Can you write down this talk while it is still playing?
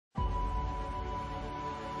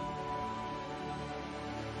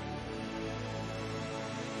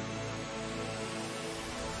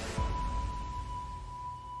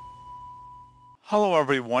Hello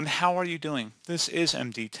everyone, how are you doing? This is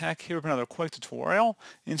MD Tech here with another quick tutorial.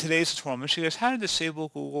 In today's tutorial, I'm going to show you guys how to disable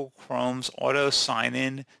Google Chrome's auto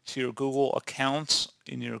sign-in to your Google accounts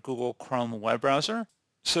in your Google Chrome web browser.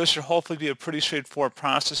 So this should hopefully be a pretty straightforward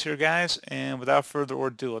process here, guys, and without further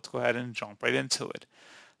ado, let's go ahead and jump right into it.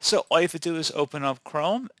 So all you have to do is open up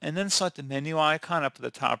Chrome and then select the menu icon up at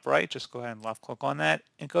the top right. Just go ahead and left click on that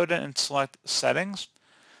and go down and select Settings.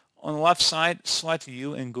 On the left side, select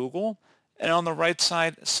You in Google. And on the right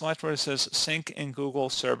side, select where it says Sync in Google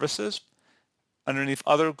Services. Underneath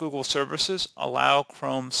Other Google Services, allow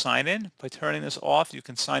Chrome sign-in. By turning this off, you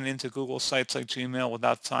can sign into Google sites like Gmail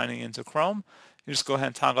without signing into Chrome. You just go ahead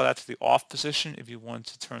and toggle that to the off position if you want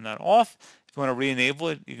to turn that off. If you want to re-enable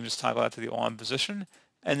it, you can just toggle that to the on position.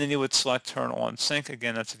 And then you would select Turn on Sync.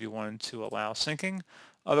 Again, that's if you wanted to allow syncing.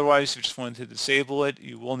 Otherwise, if you just wanted to disable it,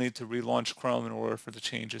 you will need to relaunch Chrome in order for the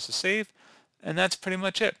changes to save. And that's pretty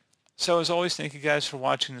much it. So as always, thank you guys for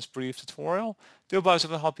watching this brief tutorial. I do hope I was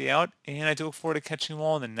able to help you out, and I do look forward to catching you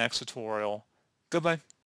all in the next tutorial. Goodbye.